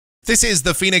This is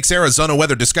the Phoenix, Arizona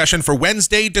weather discussion for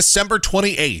Wednesday, December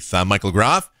 28th. I'm Michael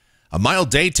Groff. A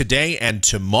mild day today and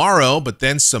tomorrow, but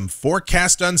then some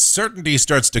forecast uncertainty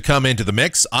starts to come into the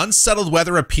mix. Unsettled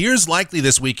weather appears likely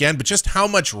this weekend, but just how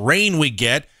much rain we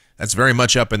get, that's very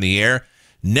much up in the air.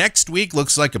 Next week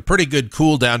looks like a pretty good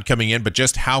cool down coming in, but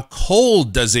just how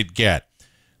cold does it get?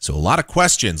 So a lot of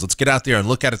questions. Let's get out there and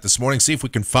look at it this morning, see if we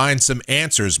can find some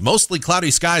answers. Mostly cloudy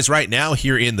skies right now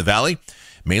here in the valley.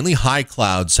 Mainly high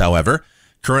clouds, however.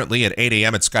 Currently at 8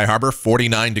 a.m. at Sky Harbor,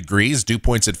 49 degrees, dew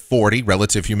points at 40,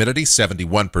 relative humidity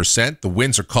 71%. The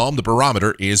winds are calm, the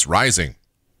barometer is rising.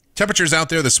 Temperatures out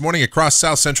there this morning across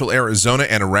south central Arizona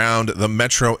and around the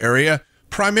metro area,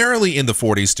 primarily in the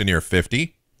 40s to near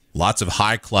 50. Lots of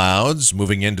high clouds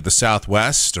moving into the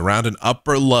southwest, around an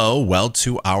upper low well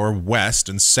to our west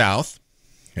and south.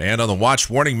 And on the watch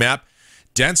warning map,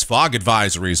 dense fog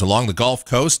advisories along the Gulf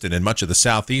Coast and in much of the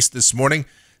southeast this morning.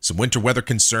 Some winter weather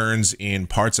concerns in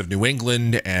parts of New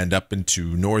England and up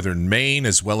into northern Maine,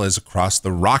 as well as across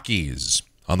the Rockies.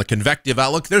 On the convective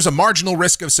outlook, there's a marginal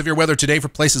risk of severe weather today for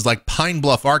places like Pine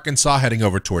Bluff, Arkansas, heading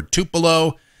over toward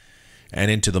Tupelo and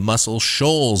into the Muscle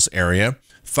Shoals area.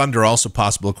 Thunder also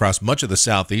possible across much of the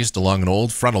southeast along an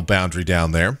old frontal boundary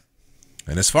down there.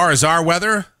 And as far as our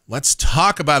weather, let's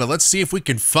talk about it. Let's see if we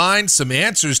can find some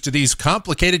answers to these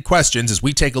complicated questions as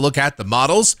we take a look at the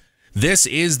models. This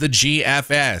is the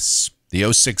GFS, the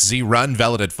 06Z run,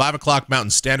 valid at 5 o'clock Mountain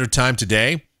Standard Time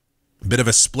today. A bit of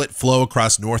a split flow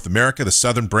across North America. The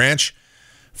southern branch,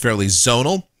 fairly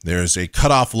zonal. There's a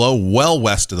cutoff low well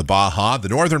west of the Baja. The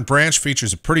northern branch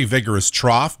features a pretty vigorous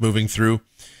trough moving through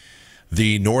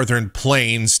the northern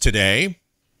plains today.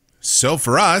 So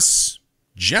for us,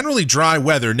 generally dry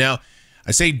weather. Now,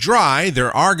 I say dry,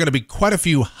 there are going to be quite a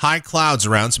few high clouds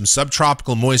around, some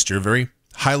subtropical moisture, very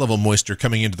high-level moisture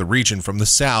coming into the region from the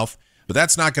south, but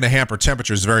that's not going to hamper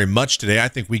temperatures very much today. I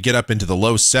think we get up into the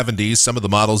low 70s. Some of the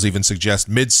models even suggest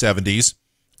mid-70s.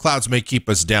 Clouds may keep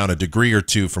us down a degree or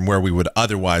two from where we would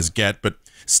otherwise get, but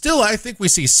still, I think we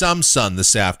see some sun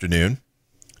this afternoon.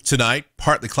 Tonight,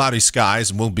 partly cloudy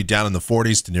skies, and we'll be down in the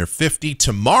 40s to near 50.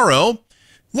 Tomorrow,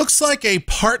 looks like a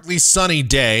partly sunny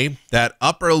day. That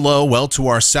upper low well to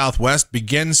our southwest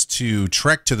begins to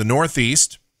trek to the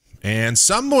northeast, and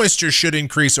some moisture should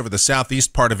increase over the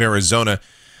southeast part of Arizona.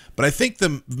 But I think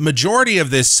the majority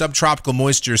of this subtropical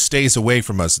moisture stays away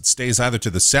from us. It stays either to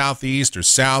the southeast or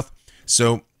south.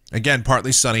 So again,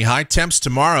 partly sunny. High temps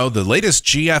tomorrow. The latest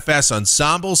GFS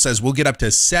ensemble says we'll get up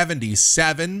to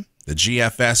 77. The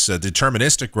GFS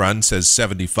deterministic run says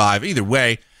 75. Either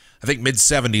way, I think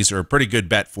mid-70s are a pretty good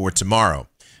bet for tomorrow.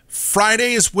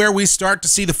 Friday is where we start to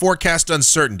see the forecast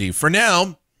uncertainty. For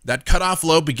now, that cutoff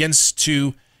low begins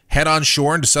to head on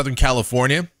shore into Southern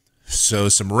California. So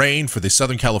some rain for the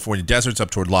Southern California deserts up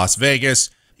toward Las Vegas.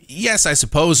 Yes, I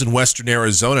suppose in western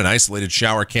Arizona, an isolated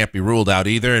shower can't be ruled out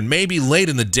either. And maybe late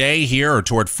in the day here or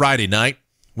toward Friday night,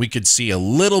 we could see a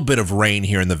little bit of rain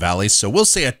here in the valley. So we'll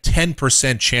say a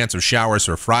 10% chance of showers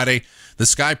for Friday. The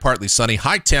sky partly sunny,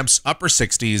 high temps, upper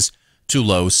 60s to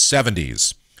low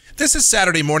 70s. This is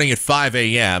Saturday morning at 5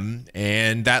 a.m.,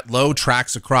 and that low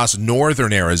tracks across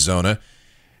northern Arizona.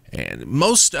 And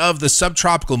most of the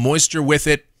subtropical moisture with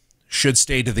it should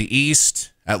stay to the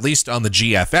east, at least on the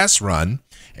GFS run.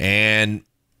 And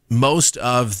most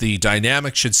of the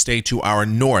dynamic should stay to our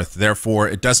north. Therefore,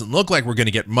 it doesn't look like we're going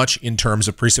to get much in terms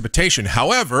of precipitation.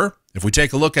 However, if we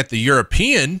take a look at the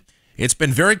European, it's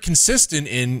been very consistent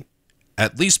in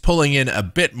at least pulling in a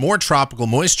bit more tropical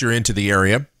moisture into the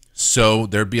area. So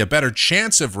there'd be a better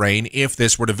chance of rain if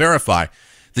this were to verify.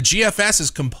 The GFS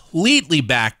is completely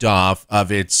backed off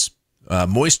of its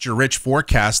moisture-rich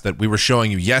forecast that we were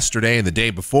showing you yesterday and the day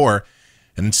before.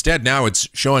 And instead, now it's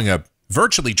showing a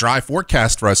virtually dry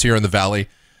forecast for us here in the valley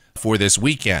for this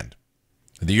weekend.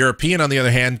 The European, on the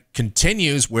other hand,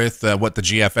 continues with what the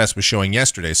GFS was showing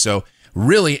yesterday. So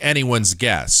really anyone's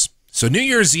guess. So New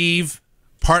Year's Eve,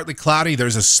 partly cloudy.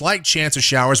 There's a slight chance of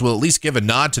showers. We'll at least give a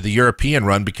nod to the European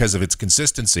run because of its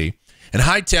consistency. And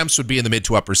high temps would be in the mid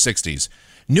to upper 60s.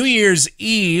 New Year's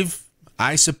Eve,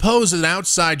 I suppose an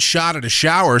outside shot at a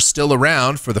shower still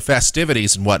around for the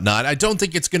festivities and whatnot. I don't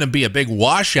think it's going to be a big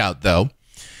washout, though.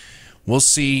 We'll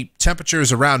see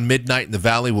temperatures around midnight in the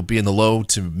valley will be in the low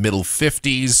to middle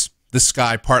 50s. The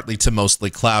sky partly to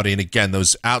mostly cloudy. And again,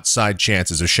 those outside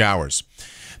chances of showers.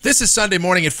 This is Sunday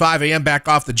morning at 5 a.m. back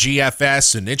off the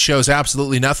GFS, and it shows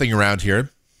absolutely nothing around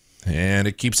here. And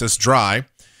it keeps us dry.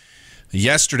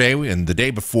 Yesterday and the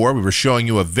day before, we were showing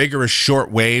you a vigorous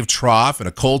short wave trough and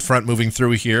a cold front moving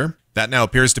through here. That now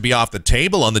appears to be off the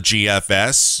table on the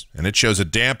GFS, and it shows a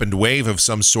dampened wave of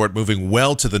some sort moving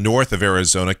well to the north of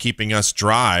Arizona, keeping us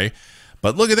dry.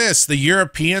 But look at this. The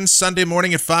European Sunday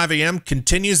morning at 5 a.m.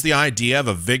 continues the idea of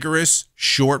a vigorous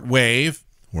short wave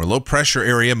or low pressure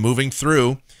area moving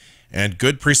through and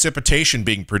good precipitation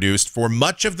being produced for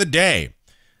much of the day.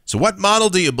 So what model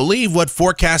do you believe? What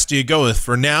forecast do you go with?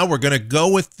 For now, we're going to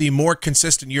go with the more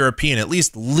consistent European, at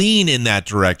least lean in that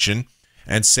direction,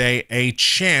 and say a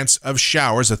chance of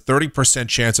showers, a 30%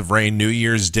 chance of rain New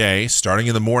Year's Day, starting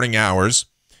in the morning hours.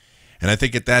 And I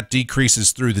think that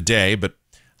decreases through the day, but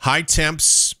high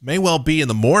temps may well be in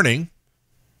the morning,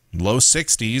 low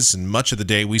 60s, and much of the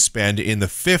day we spend in the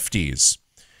 50s.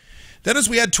 Then as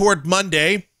we head toward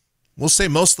Monday, we'll say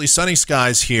mostly sunny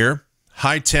skies here.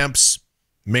 High temps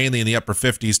mainly in the upper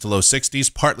 50s to low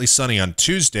 60s, partly sunny on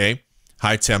Tuesday.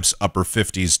 High temps upper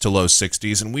 50s to low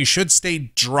 60s, and we should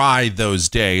stay dry those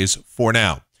days for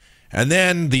now. And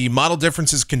then the model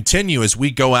differences continue as we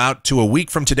go out to a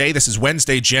week from today. This is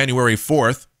Wednesday, January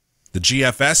 4th. The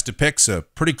GFS depicts a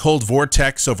pretty cold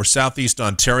vortex over southeast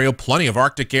Ontario, plenty of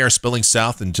Arctic air spilling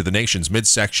south into the nation's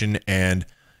midsection and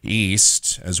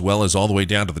east, as well as all the way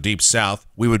down to the deep south.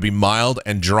 We would be mild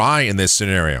and dry in this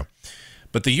scenario.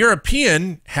 But the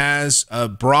European has a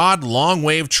broad, long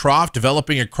wave trough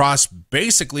developing across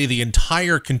basically the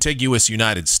entire contiguous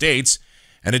United States,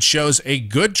 and it shows a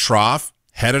good trough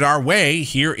headed our way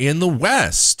here in the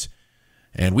west.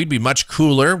 And we'd be much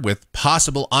cooler with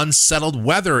possible unsettled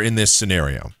weather in this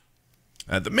scenario.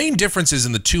 The main differences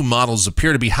in the two models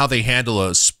appear to be how they handle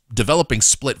a developing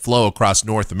split flow across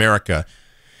North America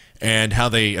and how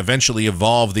they eventually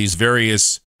evolve these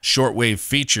various shortwave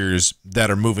features that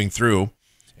are moving through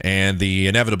and the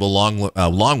inevitable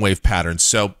long wave patterns.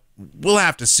 So we'll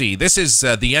have to see. This is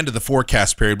the end of the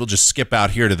forecast period. We'll just skip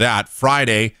out here to that.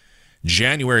 Friday,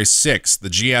 January 6th, the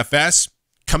GFS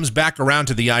comes back around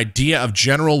to the idea of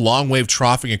general long wave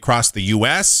troughing across the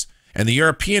U.S., and the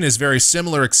European is very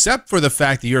similar, except for the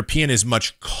fact the European is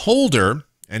much colder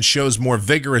and shows more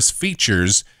vigorous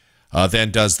features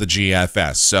than does the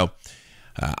GFS. So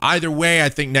either way, I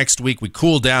think next week we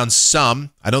cool down some.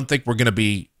 I don't think we're going to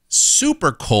be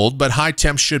super cold, but high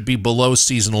temps should be below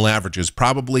seasonal averages,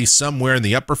 probably somewhere in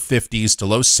the upper 50s to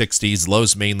low 60s,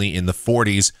 lows mainly in the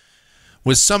 40s,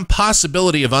 with some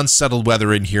possibility of unsettled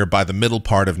weather in here by the middle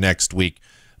part of next week.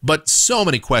 But so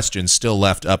many questions still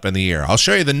left up in the air. I'll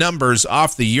show you the numbers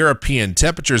off the European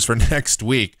temperatures for next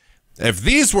week. If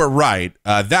these were right,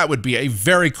 that would be a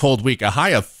very cold week, a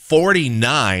high of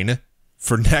 49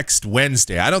 for next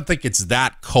Wednesday. I don't think it's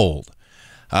that cold,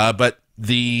 but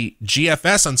the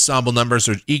GFS ensemble numbers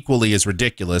are equally as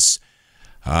ridiculous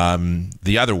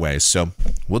the other way. So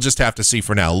we'll just have to see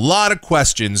for now. A lot of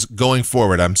questions going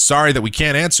forward. I'm sorry that we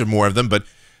can't answer more of them, but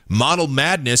model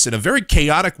madness and a very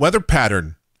chaotic weather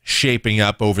pattern shaping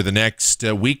up over the next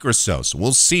week or so. So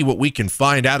we'll see what we can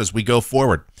find out as we go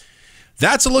forward.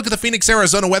 That's a look at the Phoenix,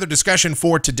 Arizona weather discussion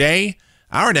for today.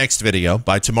 Our next video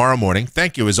by tomorrow morning.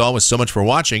 Thank you as always so much for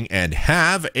watching, and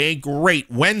have a great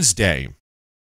Wednesday.